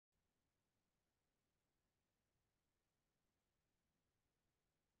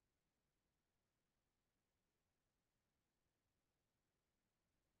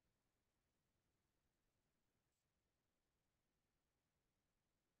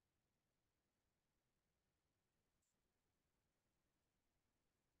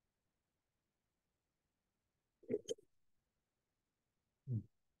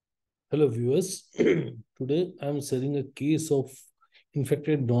Hello viewers, today I am sharing a case of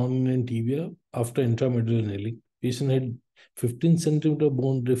infected Non Union Tibia after intramedullary nailing. Patient had 15 centimeter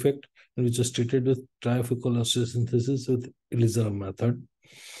bone defect and which was treated with Trifocal osteosynthesis with Ilizarov method.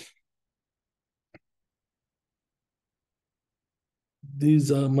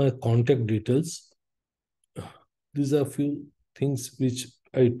 These are my contact details. These are few things which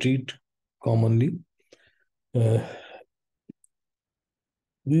I treat commonly. Uh,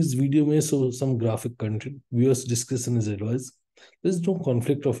 this video may show some graphic content. Viewers' discussion is advised. There is no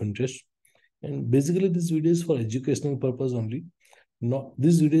conflict of interest. And basically, this video is for educational purpose only. Not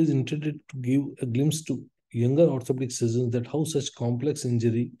this video is intended to give a glimpse to younger orthopedic surgeons that how such complex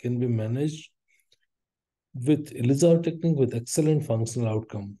injury can be managed with Ilizarov technique with excellent functional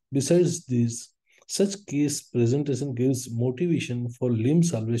outcome. Besides this, such case presentation gives motivation for limb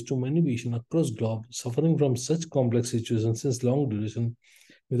salvage to many patients across globe suffering from such complex situations since long duration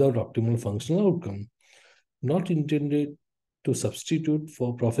without optimal functional outcome. Not intended to substitute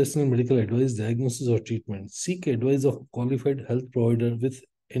for professional medical advice, diagnosis, or treatment. Seek advice of qualified health provider with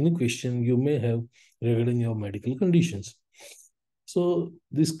any question you may have regarding your medical conditions. So,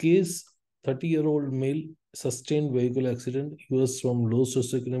 this case 30-year-old male sustained vehicle accident. He was from low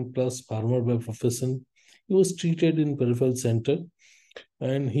socioeconomic class, farmer by profession. He was treated in peripheral center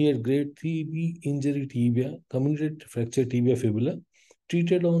and he had grade 3B injury tibia, comminuted fracture tibia fibula,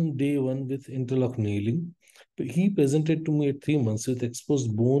 treated on day 1 with interlock nailing. He presented to me at 3 months with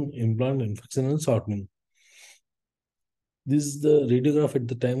exposed bone, implant infection, and shortening. This is the radiograph at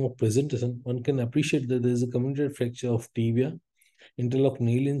the time of presentation. One can appreciate that there is a comminuted fracture of tibia, interlock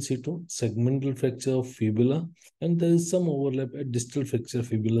nail in situ, segmental fracture of fibula, and there is some overlap at distal fracture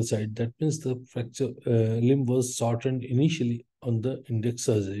fibula side. That means the fracture limb was shortened initially on the index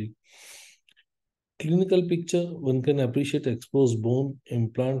surgery. Clinical picture, one can appreciate exposed bone,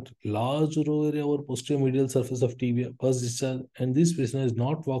 implant, large row area over posterior medial surface of tibia, pus discharge, and this patient has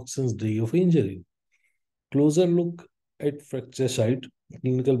not walked since day of injury. Closer look at fracture site,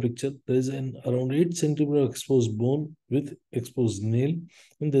 clinical picture, there is an around 8 centimeter exposed bone with exposed nail,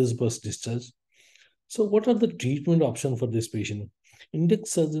 and there is pus discharge. So, what are the treatment options for this patient?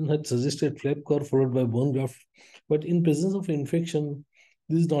 Index surgeon had suggested flap core followed by bone graft, but in presence of infection,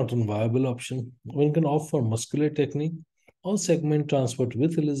 this is not a viable option. One can opt for muscular technique or segment transport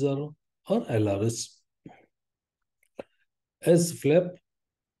with Ilizarov or LRS. As flap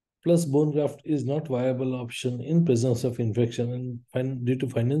plus bone graft is not viable option in presence of infection and due to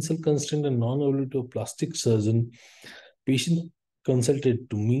financial constraint and non-availability of plastic surgeon, patient consulted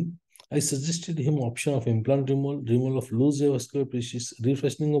to me. I suggested him option of implant removal of loose avascular species,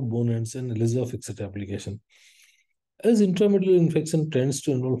 refreshing of bone ends, and laser fixate application. As intramedullary infection tends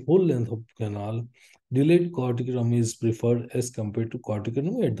to involve whole length of canal, delayed corticotomy is preferred as compared to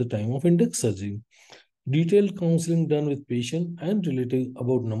corticotomy at the time of index surgery. Detailed counseling done with patient and relative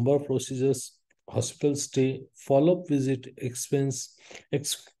about number of procedures, hospital stay, follow-up visit, expense,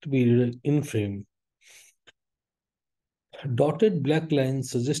 expected period in frame. Dotted black lines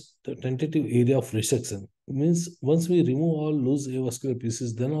suggest the tentative area of resection. It means once we remove all loose avascular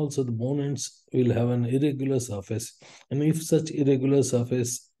pieces, then also the bone ends will have an irregular surface. And if such irregular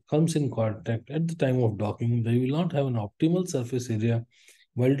surface comes in contact at the time of docking, they will not have an optimal surface area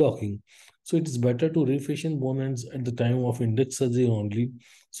while docking. So it is better to refashion bone ends at the time of index surgery only,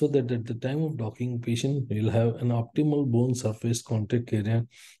 so that at the time of docking, patient will have an optimal bone surface contact area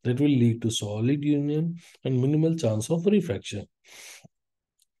that will lead to solid union and minimal chance of refraction.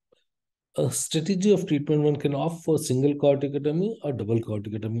 A strategy of treatment, one can opt for single corticotomy or double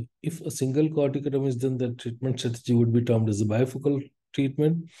corticotomy. If a single corticotomy is done, the treatment strategy would be termed as a bifocal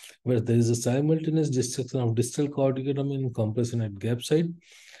treatment, where there is a simultaneous dissection of distal corticotomy and compression at gap site.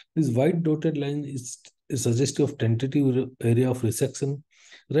 This white dotted line is suggestive of tentative area of resection.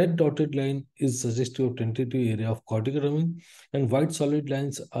 Red dotted line is suggestive of tentative area of corticotomy, and white solid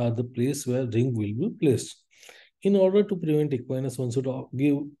lines are the place where ring will be placed. In order to prevent equinus, one should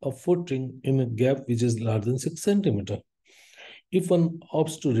give a foot ring in a gap which is larger than 6 centimeter. If one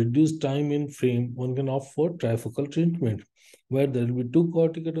opts to reduce time in frame, one can opt for trifocal treatment, where there will be two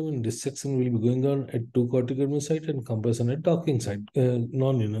corticotomy and dissection will be going on at two corticotomy site and compression at docking site,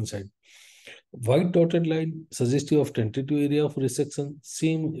 non-union site. White dotted line suggestive of tentative area of resection.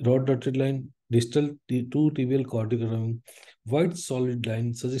 Same red dotted line distal two tibial corticotomy. White solid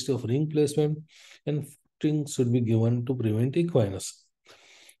line suggestive of ring placement, and ring should be given to prevent equinus.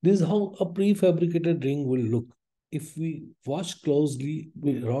 This is how a prefabricated ring will look. If we watch closely,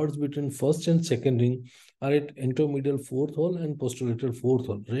 rods between first and second ring are at intermedial fourth hole and posterolateral fourth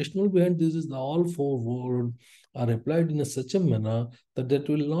hole. Rationale behind this is the all four are applied in such a manner that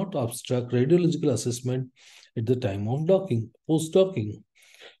will not obstruct radiological assessment at the time of docking, post-docking.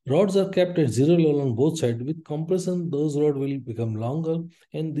 Rods are kept at zero level on both sides. With compression, those rods will become longer,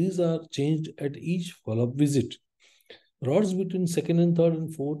 and these are changed at each follow-up visit. Rods between second and third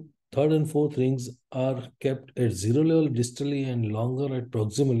and fourth rings are kept at zero level distally and longer at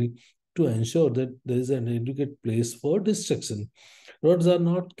proximally to ensure that there is an adequate place for distraction. Rods are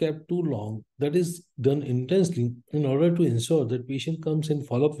not kept too long. That is done intensely in order to ensure that patient comes in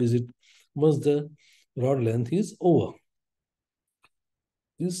follow-up visit once the rod length is over.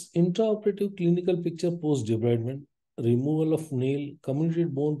 This intraoperative clinical picture post debridement, removal of nail,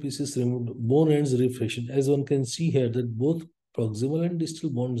 comminuted bone pieces removed, bone ends refracted. As one can see here that both proximal and distal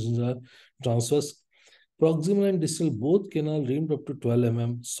bones are transverse. Proximal and distal both canal reamed up to 12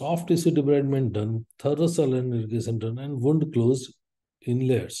 mm, soft tissue debridement done, thorough saline irrigation done, and wound closed in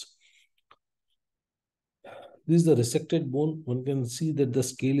layers. This is the resected bone. One can see that the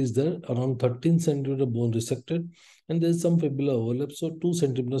scale is there, around 13 centimeter bone resected, and there is some fibula overlap, so 2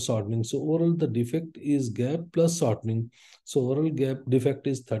 centimeter shortening. So overall, the defect is gap plus shortening. So overall gap defect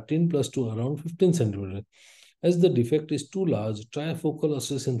is 13 plus 2, around 15 centimeter. As the defect is too large, trifocal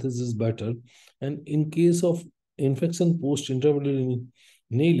osteosynthesis is better, and in case of infection post intermediate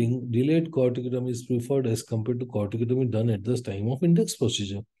nailing, delayed corticotomy is preferred as compared to corticotomy done at the time of index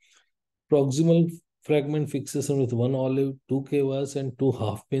procedure. Proximal fragment fixation with one olive, two KVAs, and two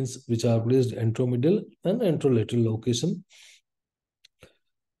half pins, which are placed anteromedial and anterolateral location.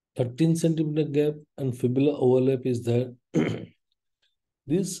 13 centimeter gap and fibula overlap is there.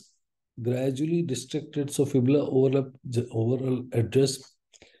 This gradually distracted, so fibula overlap the overall address.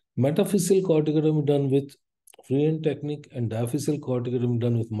 Metaphyseal corticotomy done with freehand technique and diaphyseal corticotomy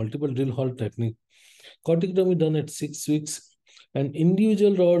done with multiple drill hole technique. Corticotomy done at 6 weeks, and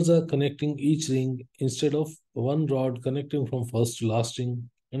individual rods are connecting each ring instead of one rod connecting from first to last ring,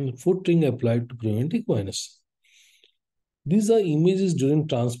 and foot ring applied to prevent equinus. These are images during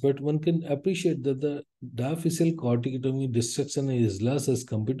transport. One can appreciate that the diaphyseal corticotomy distraction is less as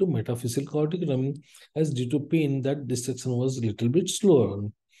compared to metaphyseal corticotomy, as due to pain that distraction was a little bit slower.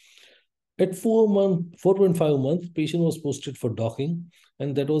 At 4.5 months, patient was posted for docking,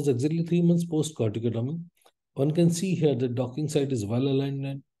 and that was exactly 3 months post corticotomy. One can see here the docking site is well aligned,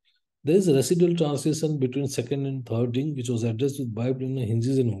 and there is a residual transition between second and third ring, which was addressed with biplanar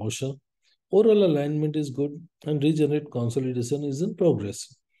hinges and washer. Oral alignment is good, and regenerate consolidation is in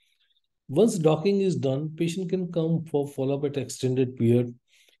progress. Once docking is done, patient can come for follow-up at extended period.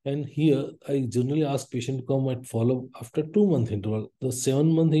 And here, I generally ask patient to come at follow-up after 2-month interval. The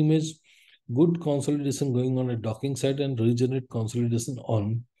 7-month image, good consolidation going on at docking site and regenerate consolidation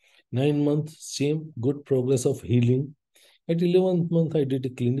on. 9 months, same good progress of healing. At 11th month, I did a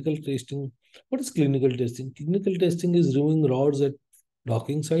clinical testing. What is clinical testing? Clinical testing is removing rods at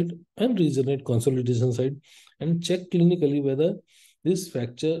docking site and regenerate consolidation site and check clinically whether this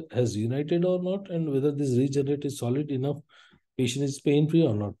fracture has united or not, and whether this regenerate is solid enough, patient is pain-free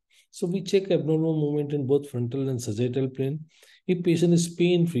or not. So we check abnormal movement in both frontal and sagittal plane. If patient is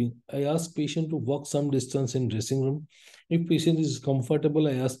pain-free, I ask patient to walk some distance in dressing room. If patient is comfortable,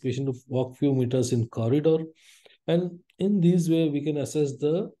 I ask patient to walk few meters in corridor. And in this way, we can assess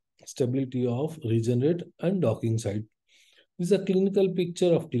the stability of regenerate and docking site. This is a clinical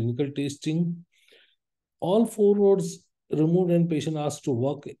picture of clinical testing. All 4 rods removed and patient asked to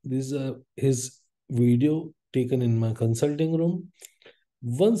walk. This is his video taken in my consulting room.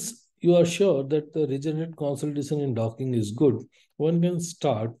 Once you are sure that the regenerate consolidation and docking is good, one can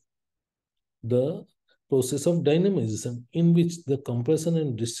start the process of dynamization, in which the compression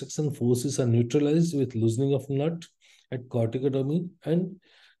and distraction forces are neutralized with loosening of nut at corticotomy and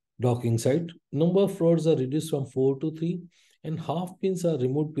docking site. Number of rods are reduced from 4 to 3, and half pins are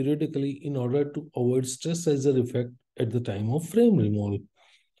removed periodically in order to avoid stress riser effect at the time of frame removal.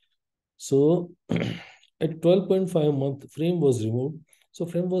 So at 12.5 month, frame was removed. So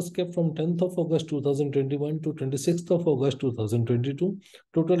frame was kept from 10th of August 2021 to 26th of August 2022.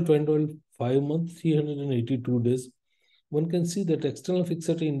 Total 25 months, 382 days. One can see that external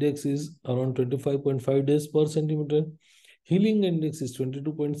fixity index is around 25.5 days per centimeter. Healing index is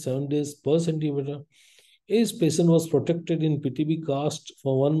 22.7 days per centimeter. Each patient was protected in PTB cast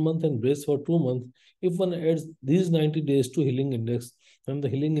for 1 month and brace for 2 months. If one adds these 90 days to healing index, then the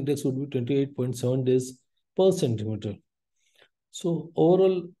healing index would be 28.7 days per centimeter. So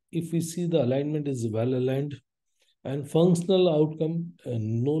overall, if we see the alignment is well aligned, and functional outcome,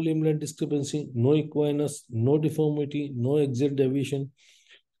 no limbal discrepancy, no equinus, no deformity, no axial deviation,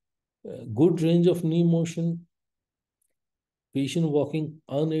 good range of knee motion, patient walking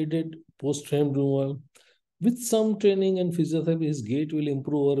unaided post-frame removal, With some training and physiotherapy, his gait will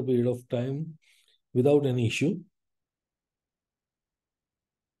improve over a period of time without any issue.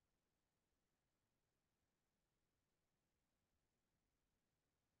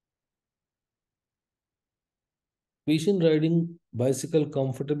 Patient riding bicycle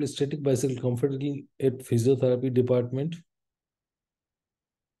comfortably, static bicycle comfortably at physiotherapy department.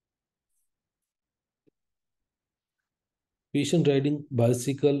 Patient riding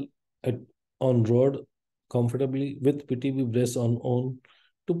bicycle on road comfortably with PTB brace on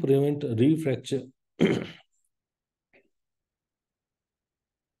to prevent refracture.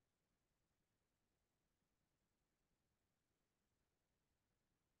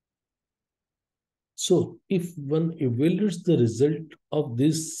 So, if one evaluates the result of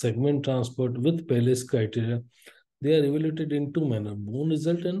this segment transport with Palace criteria, they are evaluated in two manners, bone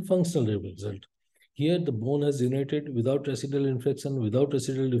result and functional result. Here, the bone has united without residual infection, without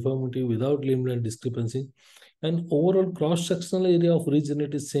residual deformity, without limb discrepancy, and overall cross-sectional area of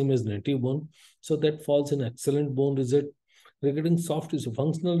regenerate is same as native bone. So that falls in excellent bone result. Regarding soft tissue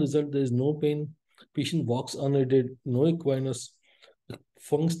functional result, there is no pain. Patient walks unaided, no equinus,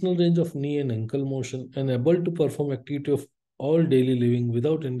 functional range of knee and ankle motion, and able to perform activity of all daily living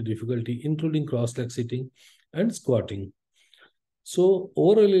without any difficulty, including cross-leg sitting and squatting. So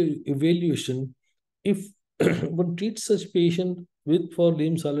overall evaluation, if one treats such patient with for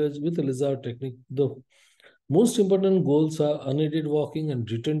limb salvage with Ilizarov technique, the most important goals are unaided walking and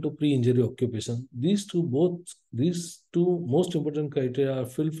return to pre-injury occupation. These two most important criteria are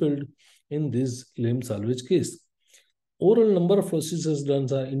fulfilled in this limb salvage case. Overall number of procedures done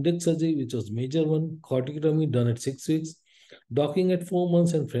are index surgery, which was major one, corticotomy done at 6 weeks, docking at 4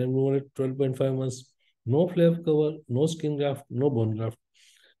 months, and frame removal at 12.5 months. No flap cover, no skin graft, no bone graft,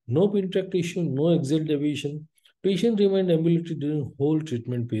 no pin tract tissue, no axial deviation. Patient remained ambulatory during whole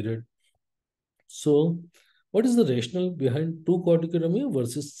treatment period. So, what is the rationale behind two corticotomy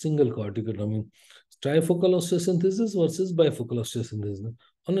versus single corticotomy? Trifocal osteosynthesis versus bifocal osteosynthesis.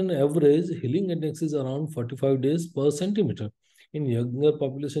 On an average, healing index is around 45 days per centimeter. In younger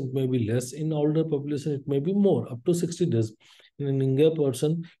population, it may be less. In older population, it may be more, up to 60 days. In an younger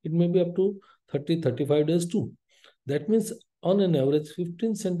person, it may be up to 35 days too. That means on an average,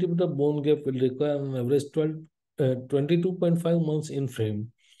 15 centimeter bone gap will require on average 22.5 months in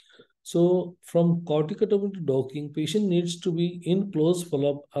frame. So from corticotomy to docking, patient needs to be in close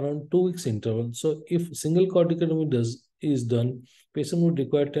follow-up around 2 weeks interval. So if single corticotomy is done, patient would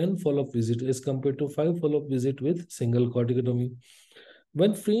require 10 follow-up visits as compared to 5 follow-up visits with single corticotomy.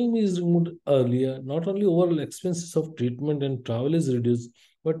 When frame is removed earlier, not only overall expenses of treatment and travel is reduced,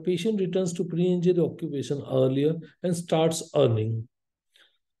 but patient returns to pre-injury occupation earlier and starts earning.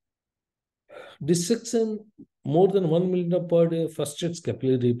 Dissection more than 1 millimeter per day frustrates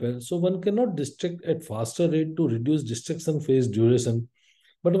capillary repair. So one cannot dissect at faster rate to reduce dissection phase duration,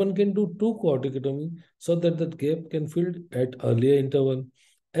 but one can do two corticotomy so that the gap can fill at earlier interval.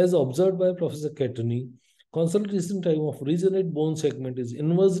 As observed by Professor Cattoni, consolidation time of regenerate bone segment is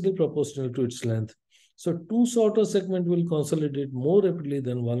inversely proportional to its length. So two shorter segment will consolidate more rapidly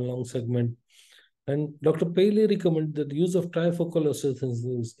than one long segment. And Dr. Paley recommended the use of trifocal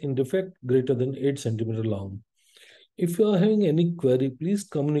osteosynthesis in defect greater than 8 centimeter long. If you are having any query, please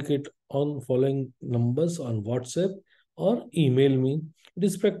communicate on following numbers on WhatsApp or email me. It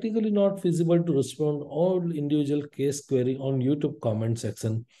is practically not feasible to respond all individual case query on YouTube comment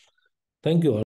section. Thank you all.